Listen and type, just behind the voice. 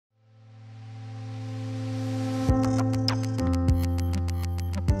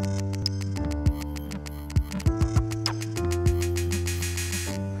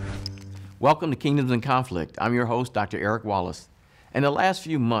Welcome to Kingdoms in Conflict. I'm your host, Dr. Eric Wallace. In the last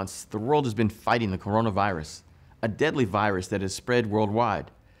few months, the world has been fighting the coronavirus, a deadly virus that has spread worldwide.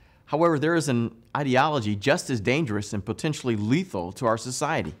 However, there is an ideology just as dangerous and potentially lethal to our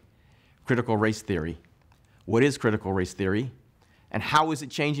society: critical race theory. What is critical race theory, and how is it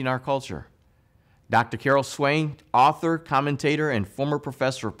changing our culture? Dr. Carol Swain, author, commentator, and former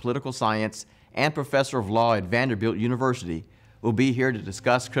professor of political science and professor of law at Vanderbilt University, will be here to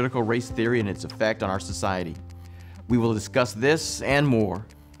discuss critical race theory and its effect on our society. We will discuss this and more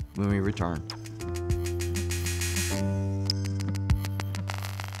when we return.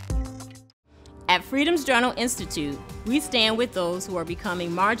 At Freedom's Journal Institute, we stand with those who are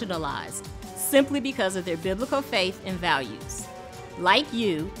becoming marginalized simply because of their biblical faith and values. Like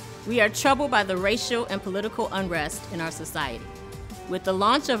you, we are troubled by the racial and political unrest in our society. With the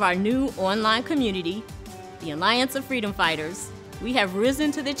launch of our new online community, the Alliance of Freedom Fighters, we have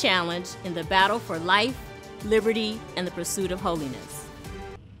risen to the challenge in the battle for life, liberty, and the pursuit of holiness.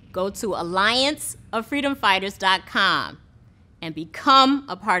 Go to allianceoffreedomfighters.com and become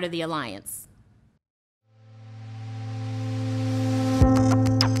a part of the Alliance.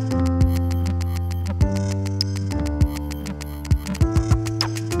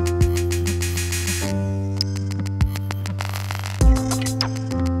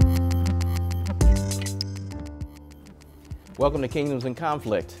 Welcome to Kingdoms in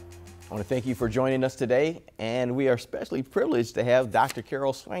Conflict. I want to thank you for joining us today, and we are especially privileged to have Dr.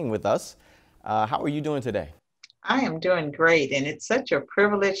 Carol Swain with us. How are you doing today? I am doing great, and it's such a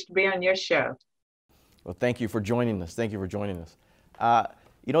privilege to be on your show. Well, thank you for joining us. Thank you for joining us.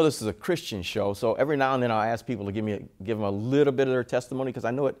 You know, this is a Christian show, so every now and then I'll ask people to give them a little bit of their testimony, because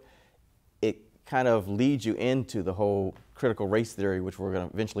I know it kind of leads you into the whole critical race theory, which we're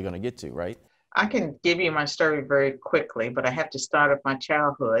eventually going to get to, right? I can give you my story very quickly, but I have to start with my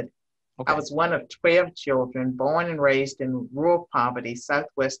childhood. Okay. I was one of 12 children, born and raised in rural poverty,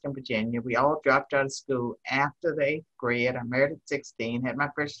 southwestern Virginia. We all dropped out of school after the 8th grade. I married at 16, had my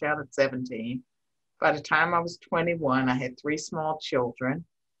first child at 17. By the time I was 21, I had 3 small children,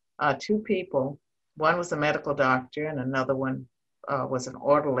 2 people. One was a medical doctor, and another one was an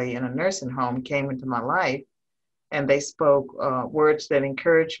orderly in a nursing home, came into my life, and they spoke words that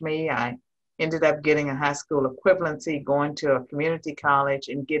encouraged me. I ended up getting a high school equivalency, going to a community college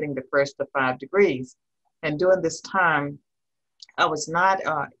and getting the first of 5 degrees. And during this time, I was not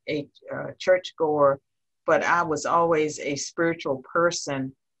a churchgoer, but I was always a spiritual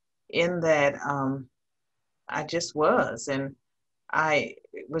person in that I just was. And I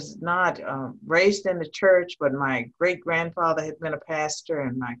was not raised in the church, but my great-grandfather had been a pastor,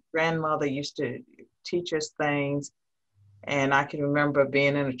 and my grandmother used to teach us things. And I can remember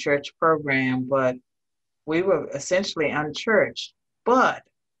being in a church program, but we were essentially unchurched. But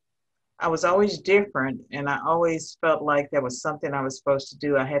I was always different, and I always felt like there was something I was supposed to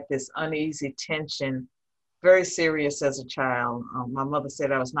do. I had this uneasy tension, very serious as a child. My mother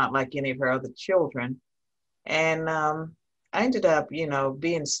said I was not like any of her other children. And I ended up,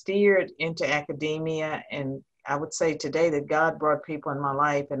 being steered into academia. And I would say today that God brought people in my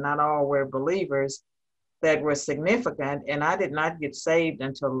life, and not all were believers, that were significant. And I did not get saved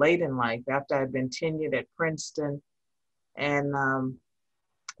until late in life, after I'd been tenured at Princeton and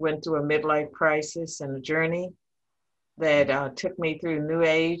went through a midlife crisis and a journey that took me through New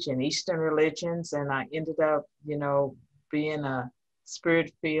Age and Eastern religions. And I ended up, being a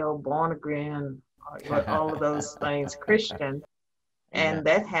spirit-filled, born again, all of those things, Christian. And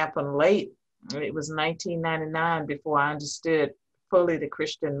that happened late. It was 1999 before I understood fully the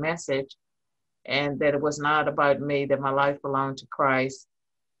Christian message, and that it was not about me, that my life belonged to Christ.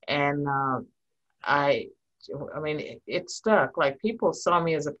 And it stuck. Like, people saw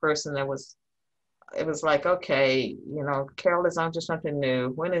me as a person that was, it was like, okay, Carol is on to something new.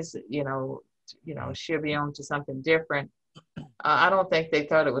 When is, she'll be on to something different. I don't think they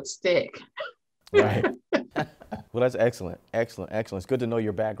thought it would stick. Right. Well, that's excellent. Excellent. It's good to know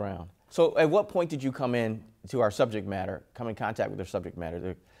your background. So at what point did you come in to our subject matter, come in contact with our subject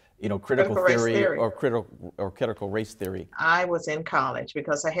matter? Critical theory or critical race theory? I was in college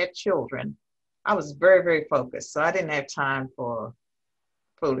because I had children. I was very, very focused. So I didn't have time for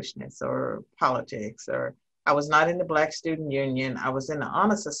foolishness or politics, or I was not in the Black Student Union. I was in the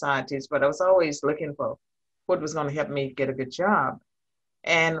honor societies, but I was always looking for what was going to help me get a good job.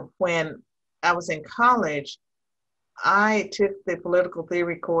 And when I was in college, I took the political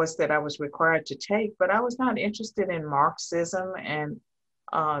theory course that I was required to take, but I was not interested in Marxism and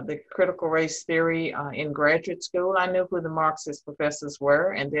the critical race theory in graduate school. I knew who the Marxist professors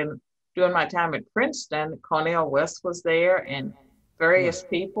were. And then during my time at Princeton, Cornel West was there, and various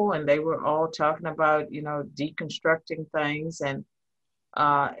people, and they were all talking about, you know, deconstructing things, and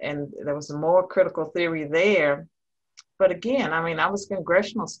there was more critical theory there. But again, I mean, I was a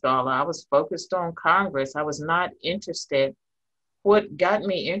congressional scholar. I was focused on Congress. I was not interested. What got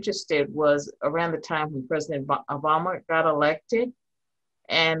me interested was around the time when President Obama got elected,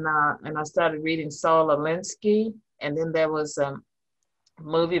 and I started reading Saul Alinsky, and then there was a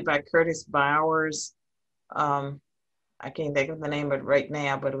movie by Curtis Bowers. I can't think of the name of it right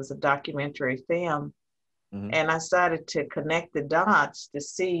now, but it was a documentary film. And I started to connect the dots to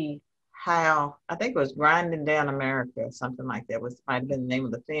see how, I think it was Grinding Down America, or something like that, might have been the name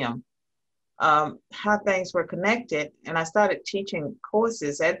of the film, how things were connected. And I started teaching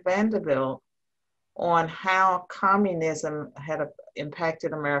courses at Vanderbilt on how communism had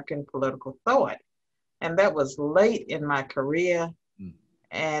impacted American political thought. And that was late in my career.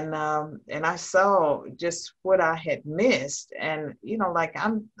 And I saw just what I had missed. And, you know, like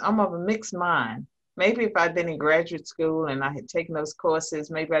I'm of a mixed mind. Maybe if I'd been in graduate school and I had taken those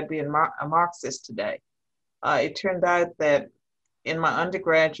courses, maybe I'd be a Marxist today. It turned out that in my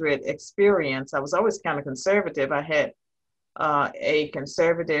undergraduate experience, I was always kind of conservative. I had a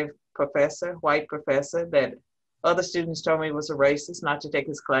conservative professor, white professor, that other students told me was a racist, not to take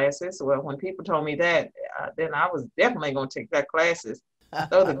his classes. Well, when people told me that, then I was definitely going to take their classes,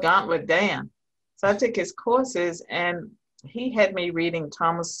 throw the gauntlet down. So I took his courses, and he had me reading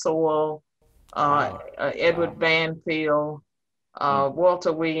Thomas Sowell, Edward Banfield,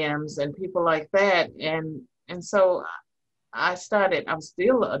 Walter Williams, and people like that. And so I was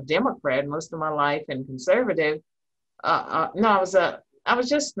still a Democrat most of my life and conservative. I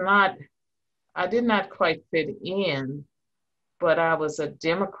did not quite fit in, but I was a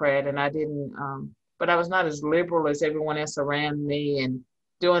Democrat, and but I was not as liberal as everyone else around me. And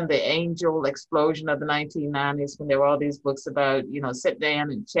during the angel explosion of the 1990s, when there were all these books about, you know, sit down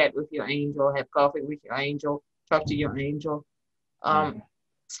and chat with your angel, have coffee with your angel, talk to your angel. I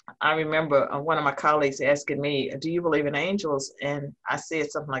remember one of my colleagues asking me, do you believe in angels? And I said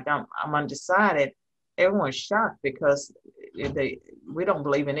something like, I'm undecided. Everyone's shocked because we don't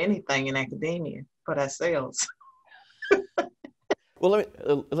believe in anything in academia but ourselves. Well,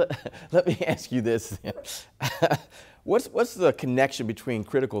 let me ask you this. What's the connection between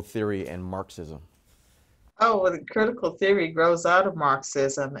critical theory and Marxism? Oh, well, the critical theory grows out of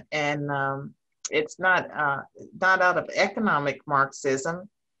Marxism, and it's not out of economic Marxism,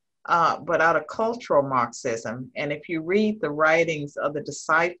 but out of cultural Marxism. And if you read the writings of the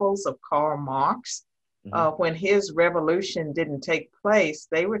disciples of Karl Marx, when his revolution didn't take place,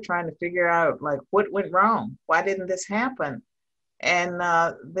 they were trying to figure out, like, what went wrong? Why didn't this happen? And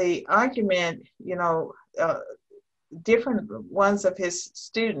the argument, you know, different ones of his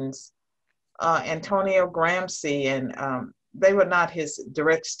students, Antonio Gramsci, and they were not his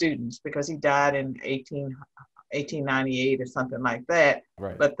direct students because he died in 1898 or something like that.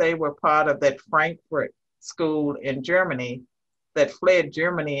 Right. But they were part of that Frankfurt school in Germany that fled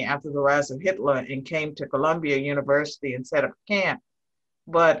Germany after the rise of Hitler and came to Columbia University and set up camp.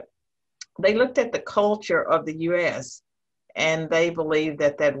 But they looked at the culture of the US, and they believed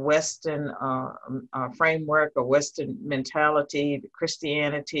that Western framework or Western mentality, the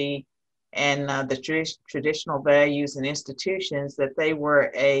Christianity, and the traditional values and institutions, that they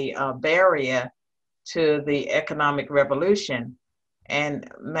were a barrier to the economic revolution. And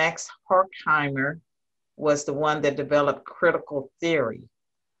Max Horkheimer was the one that developed critical theory.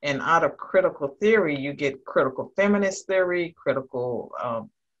 And out of critical theory, you get critical feminist theory, critical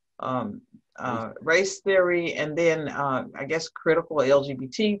race theory, and then I guess critical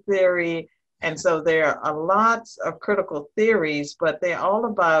LGBT theory. And so there are lots of critical theories, but they're all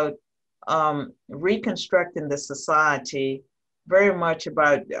about reconstructing the society, very much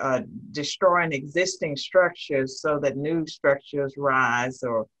about destroying existing structures so that new structures rise.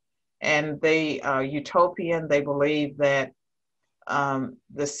 And they are utopian. They believe that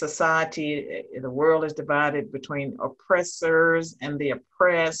the society, the world is divided between oppressors and the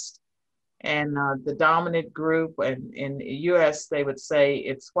oppressed, and the dominant group. And in the US, they would say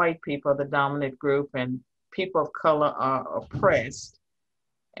it's white people, the dominant group, and people of color are oppressed.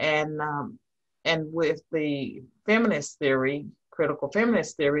 And with the feminist theory, critical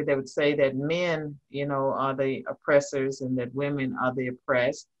feminist theory, they would say that men, you know, are the oppressors and that women are the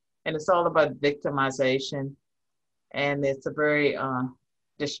oppressed. And it's all about victimization. And it's a very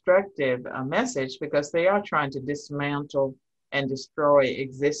destructive message, because they are trying to dismantle and destroy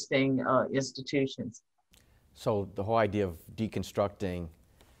existing institutions. So the whole idea of deconstructing,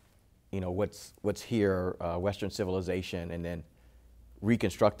 you know, what's here, Western civilization, and then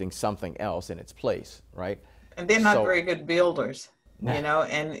reconstructing something else in its place, right? And they're not very good builders. you know,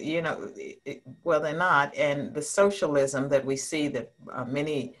 and, you know, well, they're not. And the socialism that we see that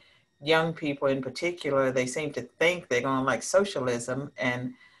many young people in particular, they seem to think they're going to like socialism.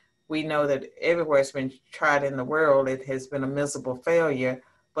 And we know that everywhere it's been tried in the world, it has been a miserable failure,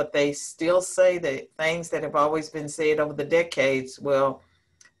 but they still say the things that have always been said over the decades. Well,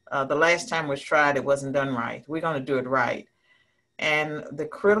 the last time it was tried, it wasn't done right. We're going to do it right. And the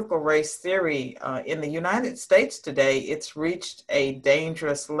critical race theory in the United States today, it's reached a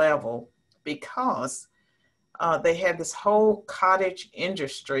dangerous level because they have this whole cottage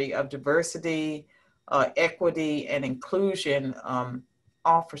industry of diversity, equity, and inclusion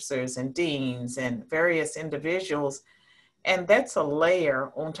officers and deans and various individuals. And that's a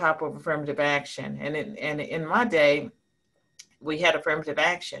layer on top of affirmative action. And in my day, we had affirmative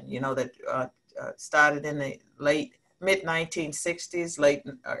action, you know, that started in the mid 1960s,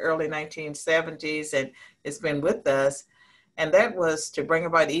 early 1970s, and it's been with us. And that was to bring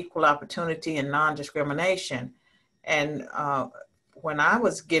about equal opportunity and non-discrimination. And when I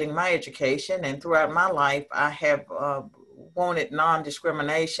was getting my education and throughout my life, I have wanted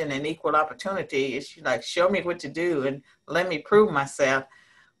non-discrimination and equal opportunity. It's like, show me what to do and let me prove myself.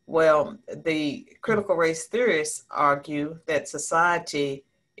 Well, the critical race theorists argue that society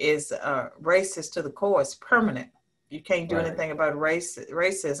is racist to the core. It's permanent. You can't do anything about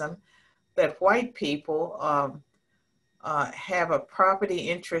racism. That white people have a property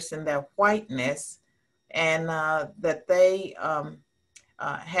interest in their whiteness, and that they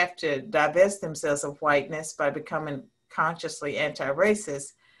have to divest themselves of whiteness by becoming consciously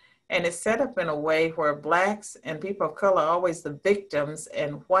anti-racist. And it's set up in a way where blacks and people of color are always the victims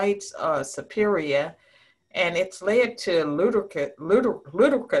and whites are superior. And it's led to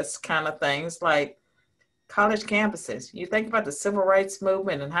ludicrous kind of things like college campuses. You think about the civil rights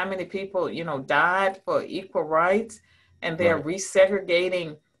movement and how many people, you know, died for equal rights, and they're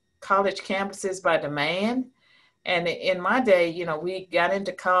resegregating college campuses by demand. And in my day, you know, we got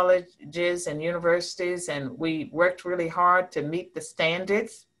into colleges and universities and we worked really hard to meet the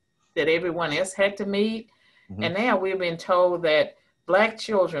standards that everyone else had to meet. Mm-hmm. And now we've been told that Black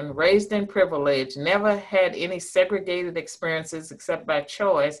children raised in privilege never had any segregated experiences except by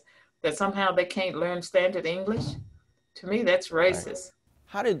choice, that somehow they can't learn standard English. To me, that's racist. Right.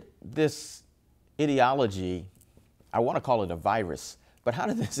 How did this ideology, I want to call it a virus, but how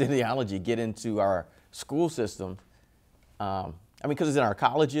did this ideology get into our school system? I mean, because it's in our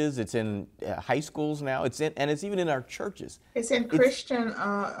colleges, it's in high schools now, and it's even in our churches. It's in Christian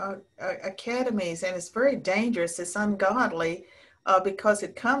academies, and it's very dangerous. It's ungodly because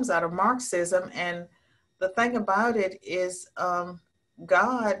it comes out of Marxism. And the thing about it is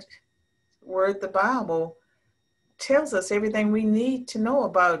God, word, the Bible, tells us everything we need to know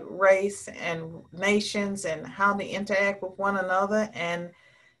about race and nations and how they interact with one another. And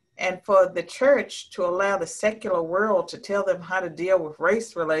for the church to allow the secular world to tell them how to deal with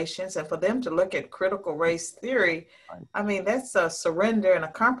race relations, and for them to look at critical race theory, I mean, that's a surrender and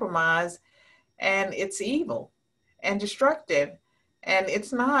a compromise, and it's evil and destructive. And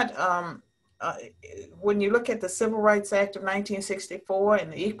it's not, when you look at the Civil Rights Act of 1964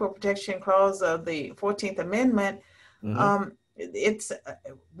 and the Equal Protection Clause of the 14th Amendment,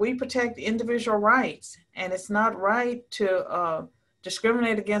 we protect individual rights, and it's not right to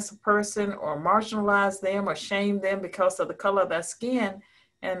discriminate against a person or marginalize them or shame them because of the color of their skin.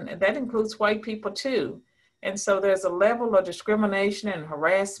 And that includes white people too. And so there's a level of discrimination and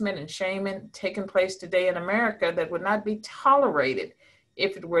harassment and shaming taking place today in America that would not be tolerated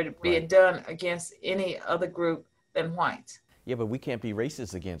if it were to be done against any other group than whites. Yeah, but we can't be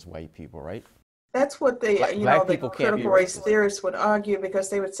racist against white people, right? That's what the critical race theorists would argue, because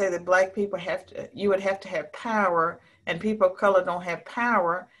they would say that Black people you would have to have power, and people of color don't have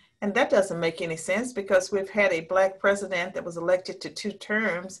power. And that doesn't make any sense, because we've had a Black president that was elected to 2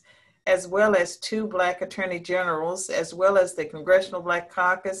 terms, as well as 2 Black attorney generals, as well as the Congressional Black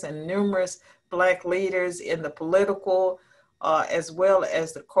Caucus and numerous Black leaders in the political, as well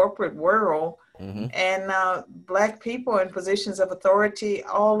as the corporate world. And Black people in positions of authority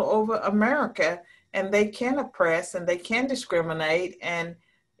all over America, and they can oppress and they can discriminate. And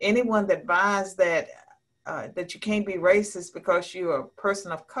anyone that buys that you can't be racist because you're a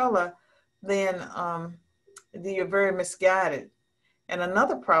person of color, then you're very misguided. And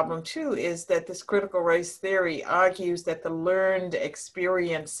another problem too is that this critical race theory argues that the learned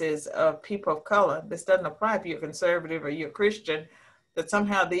experiences of people of color, this doesn't apply if you're conservative or you're Christian, that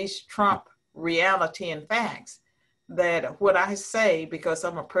somehow these trump reality and facts, that what I say because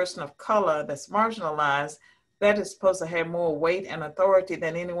I'm a person of color that's marginalized, that is supposed to have more weight and authority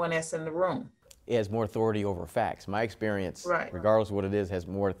than anyone else in the room. it has more authority over facts. My experience, Right. regardless of what it is, has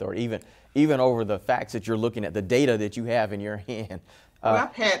more authority, even over the facts that you're looking at, the data that you have in your hand. Well,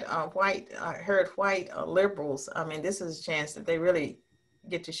 I've had heard white liberals, I mean, this is a chance that they really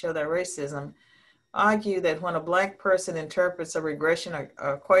get to show their racism, argue that when a black person interprets a regression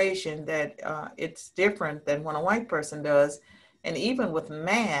equation, that it's different than when a white person does. And even with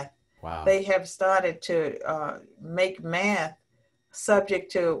math, Wow. they have started to make math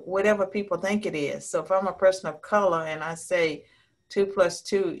subject to whatever people think it is. So if I'm a person of color and I say 2 +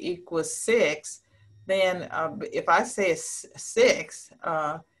 2 = 6, then if I say it's 6,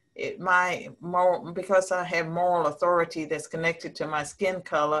 because I have moral authority that's connected to my skin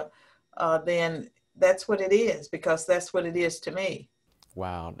color, then that's what it is, because that's what it is to me.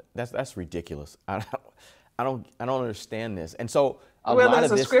 Wow, that's ridiculous. I don't understand this. And so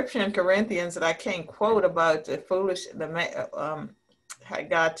There's a scripture in Corinthians that I can't quote about how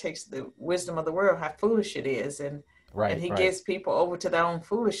God takes the wisdom of the world, how foolish it is, and he gives people over to their own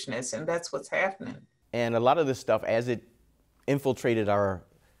foolishness, and that's what's happening. And a lot of this stuff, as it infiltrated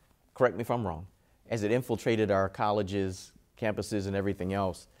correct me if I'm wrong, as it infiltrated our colleges, campuses, and everything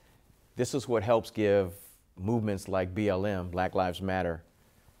else, this is what helps give movements like BLM, Black Lives Matter,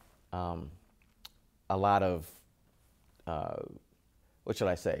 a lot of, what should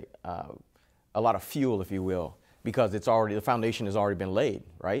I say, a lot of fuel, if you will, because the foundation has already been laid,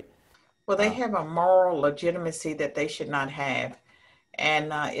 right? Well, they have a moral legitimacy that they should not have.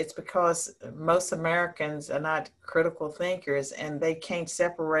 And it's because most Americans are not critical thinkers, and they can't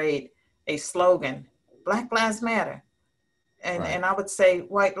separate a slogan, Black Lives Matter. And I would say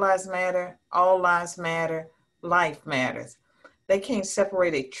white lives matter, all lives matter, life matters. They can't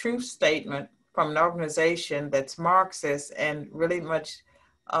separate a truth statement from an organization that's Marxist and really much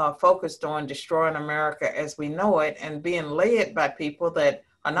focused on destroying America as we know it, and being led by people that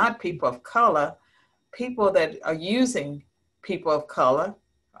are not people of color, people that are using people of color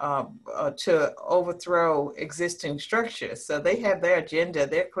to overthrow existing structures. So they have their agenda,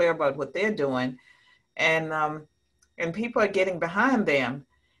 they're clear about what they're doing, and people are getting behind them.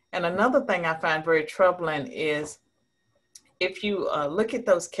 And another thing I find very troubling is if you look at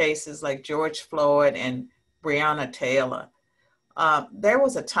those cases like George Floyd and Breonna Taylor, there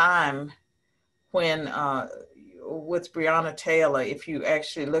was a time when with Breonna Taylor, if you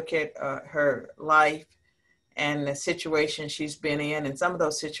actually look at her life and the situation she's been in, and some of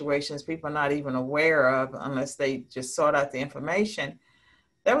those situations people are not even aware of unless they just sort out the information.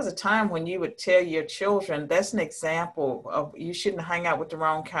 There was a time when you would tell your children, that's an example of you shouldn't hang out with the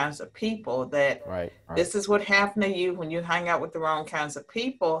wrong kinds of people, that this is what happened to you when you hang out with the wrong kinds of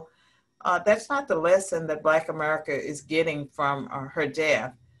people. That's not the lesson that Black America is getting from her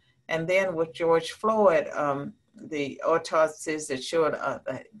death. And then with George Floyd, the autopsies that showed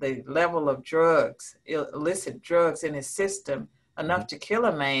the level of drugs, illicit drugs in his system, enough to kill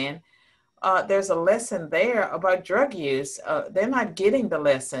a man. There's a lesson there about drug use. They're not getting the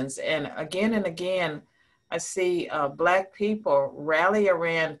lessons. And again, I see Black people rally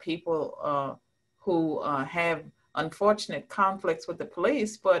around people who have unfortunate conflicts with the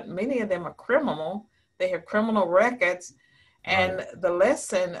police, but many of them are criminal. They have criminal records. And the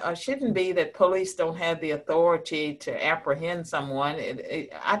lesson shouldn't be that police don't have the authority to apprehend someone.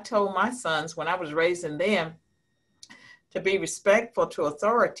 I told my sons when I was raising them to be respectful to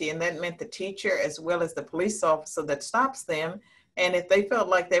authority, and that meant the teacher as well as the police officer that stops them. And if they felt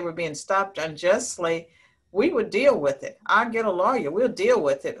like they were being stopped unjustly, we would deal with it. I'll get a lawyer. We'll deal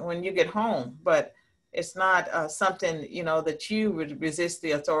with it when you get home. But it's not something, that you would resist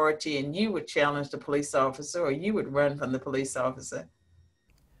the authority and you would challenge the police officer or you would run from the police officer.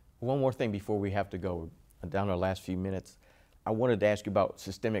 One more thing before we have to go down to our last few minutes. I wanted to ask you about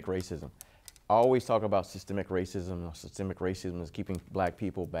systemic racism. I always talk about systemic racism. Systemic racism is keeping Black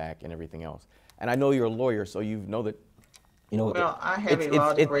people back and everything else. And I know you're a lawyer, so you know that, Well, I have a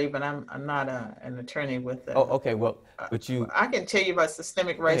law degree, but I'm not an attorney with that. Oh, okay, well, but I can tell you about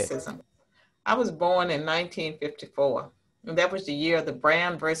systemic racism. I was born in 1954, and that was the year of the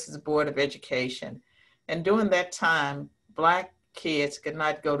Brown versus Board of Education. And during that time, Black kids could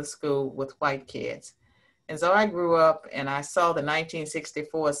not go to school with white kids. And so I grew up and I saw the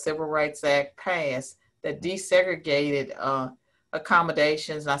 1964 Civil Rights Act pass that desegregated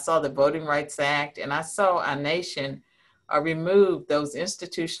accommodations. I saw the Voting Rights Act, and I saw our nation remove those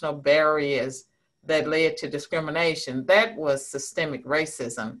institutional barriers that led to discrimination. That was systemic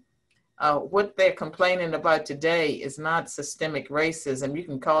racism. What they're complaining about today is not systemic racism. You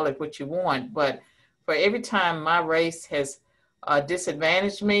can call it what you want, but for every time my race has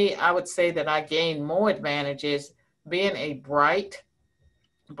disadvantaged me, I would say that I gained more advantages being a bright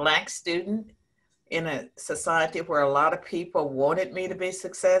Black student, in a society where a lot of people wanted me to be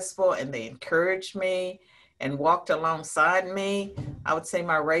successful and they encouraged me and walked alongside me. I would say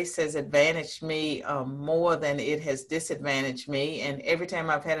my race has advantaged me more than it has disadvantaged me. And every time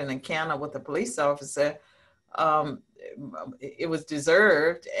I've had an encounter with a police officer, it was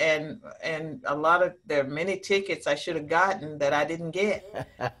deserved, and there are many tickets I should have gotten that I didn't get.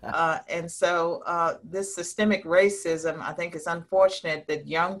 And so this systemic racism, I think it's unfortunate that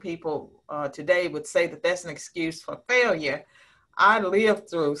young people today would say that that's an excuse for failure. I lived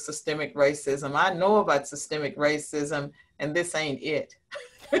through systemic racism. I know about systemic racism, and this ain't it.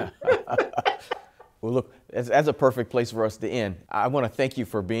 Well, look, that's a perfect place for us to end. I want to thank you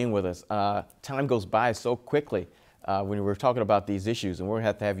for being with us. Time goes by so quickly when we're talking about these issues, and we're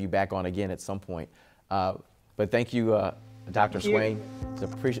going to have you back on again at some point. But thank you, Dr. Swain. It's a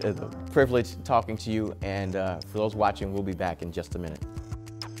privilege talking to you, and for those watching, we'll be back in just a minute.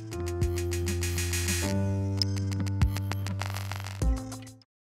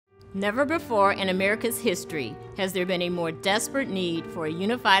 Never before in America's history has there been a more desperate need for a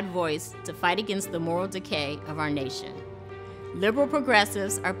unified voice to fight against the moral decay of our nation. Liberal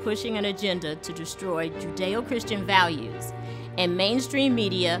progressives are pushing an agenda to destroy Judeo-Christian values, and mainstream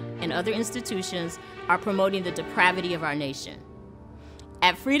media and other institutions are promoting the depravity of our nation.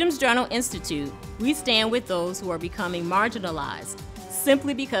 At Freedom's Journal Institute, we stand with those who are becoming marginalized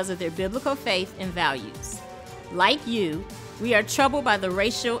simply because of their biblical faith and values. Like you, we are troubled by the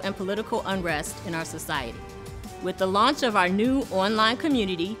racial and political unrest in our society. With the launch of our new online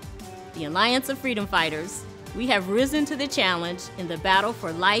community, the Alliance of Freedom Fighters, we have risen to the challenge in the battle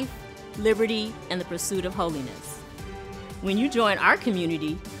for life, liberty, and the pursuit of holiness. When you join our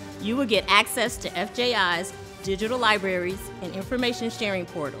community, you will get access to FJI's digital libraries and information sharing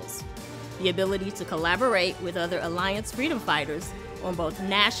portals, the ability to collaborate with other Alliance Freedom Fighters on both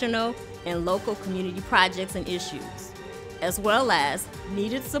national and local community projects and issues, as well as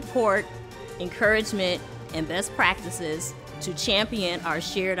needed support, encouragement, and best practices to champion our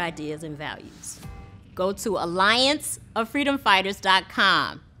shared ideas and values. Go to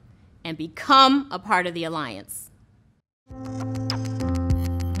allianceoffreedomfighters.com and become a part of the Alliance.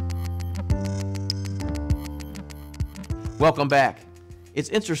 Welcome back. It's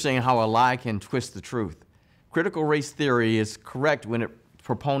interesting how a lie can twist the truth. Critical race theory is correct when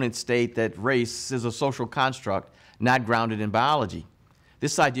proponents state that race is a social construct not grounded in biology.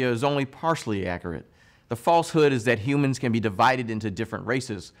 This idea is only partially accurate. The falsehood is that humans can be divided into different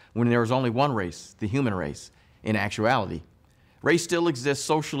races when there is only one race, the human race, in actuality. Race still exists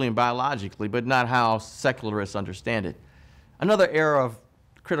socially and biologically, but not how secularists understand it. Another error of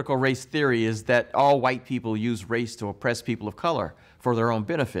critical race theory is that all white people use race to oppress people of color for their own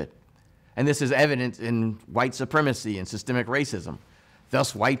benefit. And this is evident in white supremacy and systemic racism.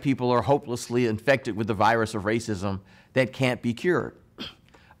 Thus, white people are hopelessly infected with the virus of racism that can't be cured.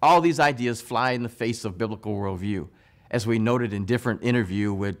 All these ideas fly in the face of biblical worldview. As we noted in a different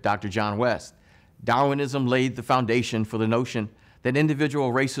interview with Dr. John West, Darwinism laid the foundation for the notion that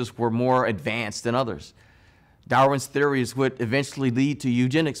individual races were more advanced than others. Darwin's theories would eventually lead to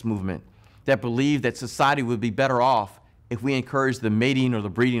eugenics movement that believed that society would be better off if we encouraged the mating or the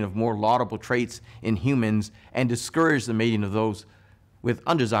breeding of more laudable traits in humans and discouraged the mating of those with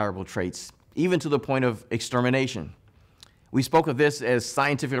undesirable traits, even to the point of extermination. We spoke of this as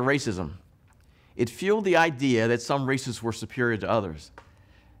scientific racism. It fueled the idea that some races were superior to others.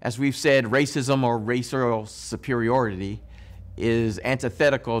 As we've said, racism or racial superiority is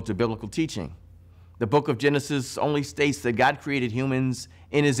antithetical to biblical teaching. The book of Genesis only states that God created humans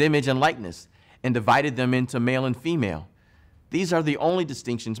in his image and likeness and divided them into male and female. These are the only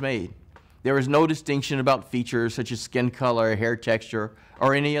distinctions made. There is no distinction about features such as skin color, hair texture,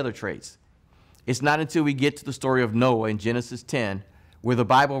 or any other traits. It's not until we get to the story of Noah in Genesis 10 where the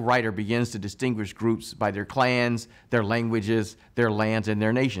Bible writer begins to distinguish groups by their clans, their languages, their lands, and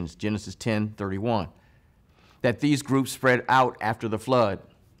their nations, Genesis 10:31, that these groups spread out after the flood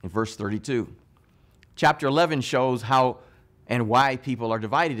in verse 32. Chapter 11 shows how and why people are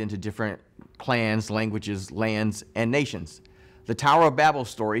divided into different clans, languages, lands, and nations. The Tower of Babel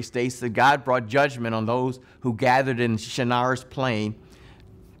story states that God brought judgment on those who gathered in Shinar's plain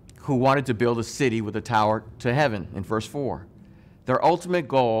who wanted to build a city with a tower to heaven in verse 4. Their ultimate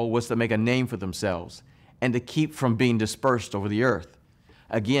goal was to make a name for themselves and to keep from being dispersed over the earth.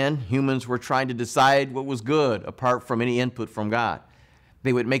 Again, humans were trying to decide what was good apart from any input from God.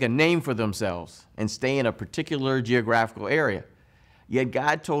 They would make a name for themselves and stay in a particular geographical area. Yet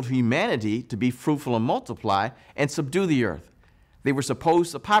God told humanity to be fruitful and multiply and subdue the earth. They were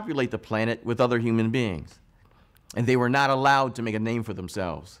supposed to populate the planet with other human beings, and they were not allowed to make a name for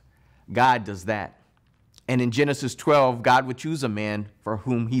themselves. God does that. And in Genesis 12, God would choose a man for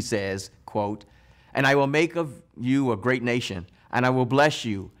whom he says, quote, "And I will make of you a great nation, and I will bless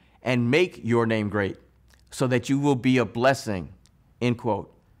you and make your name great, so that you will be a blessing," end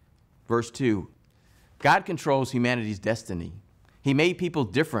quote. Verse 2, God controls humanity's destiny. He made people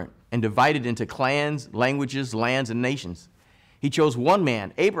different and divided into clans, languages, lands, and nations. He chose one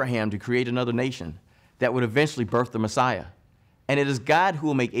man, Abraham, to create another nation that would eventually birth the Messiah. And it is God who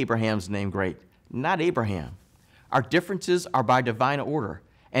will make Abraham's name great, not Abraham. Our differences are by divine order,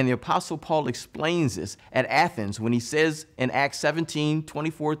 and the Apostle Paul explains this at Athens when he says in Acts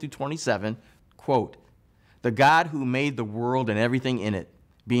 17:24-27, quote, "The God who made the world and everything in it,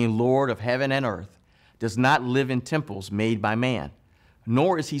 being Lord of heaven and earth, does not live in temples made by man,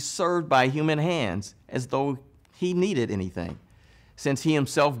 nor is he served by human hands as though he needed anything, since he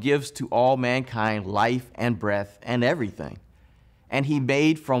himself gives to all mankind life and breath and everything. And he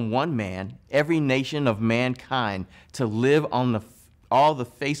made from one man every nation of mankind to live on all the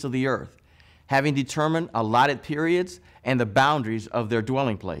face of the earth, having determined allotted periods and the boundaries of their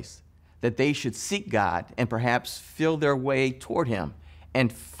dwelling place, that they should seek God and perhaps feel their way toward him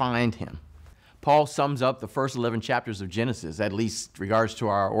and find him." Paul sums up the first 11 chapters of Genesis, at least regards to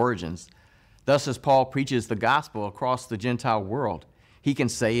our origins. Thus, as Paul preaches the gospel across the Gentile world, he can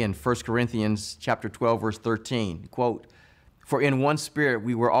say in 1 Corinthians chapter 12, verse 13, quote, "For in one spirit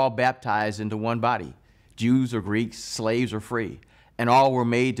we were all baptized into one body, Jews or Greeks, slaves or free, and all were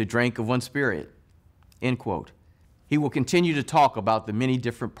made to drink of one spirit," end quote. He will continue to talk about the many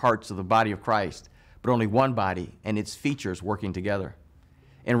different parts of the body of Christ, but only one body and its features working together.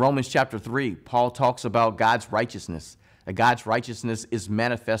 In Romans chapter 3, Paul talks about God's righteousness. That God's righteousness is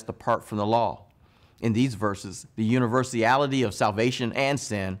manifest apart from the law. In these verses, the universality of salvation and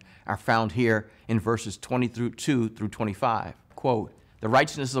sin are found here in verses 22-25. Quote, "The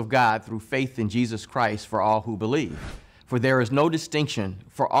righteousness of God through faith in Jesus Christ for all who believe. For there is no distinction,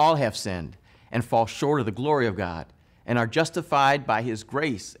 for all have sinned and fall short of the glory of God, and are justified by his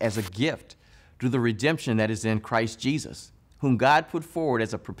grace as a gift through the redemption that is in Christ Jesus, whom God put forward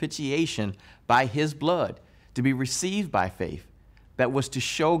as a propitiation by his blood to be received by faith, that was to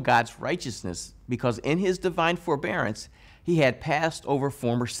show God's righteousness, because in his divine forbearance he had passed over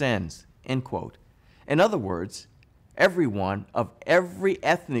former sins," end quote. In other words, everyone of every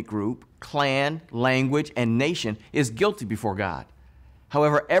ethnic group, clan, language, and nation is guilty before God.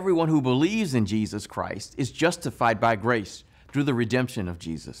 However, everyone who believes in Jesus Christ is justified by grace through the redemption of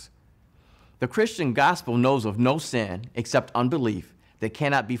Jesus. The Christian gospel knows of no sin except unbelief that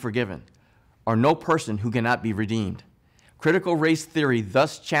cannot be forgiven, or no person who cannot be redeemed. Critical race theory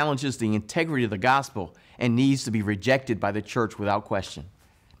thus challenges the integrity of the gospel and needs to be rejected by the church without question.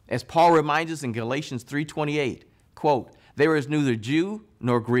 As Paul reminds us in Galatians 3:28, quote, "There is neither Jew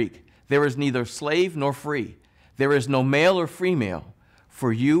nor Greek, there is neither slave nor free, there is no male or female,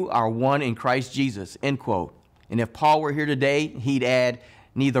 for you are one in Christ Jesus," end quote. And if Paul were here today, he'd add,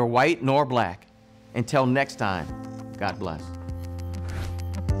 "neither white nor black." Until next time, God bless.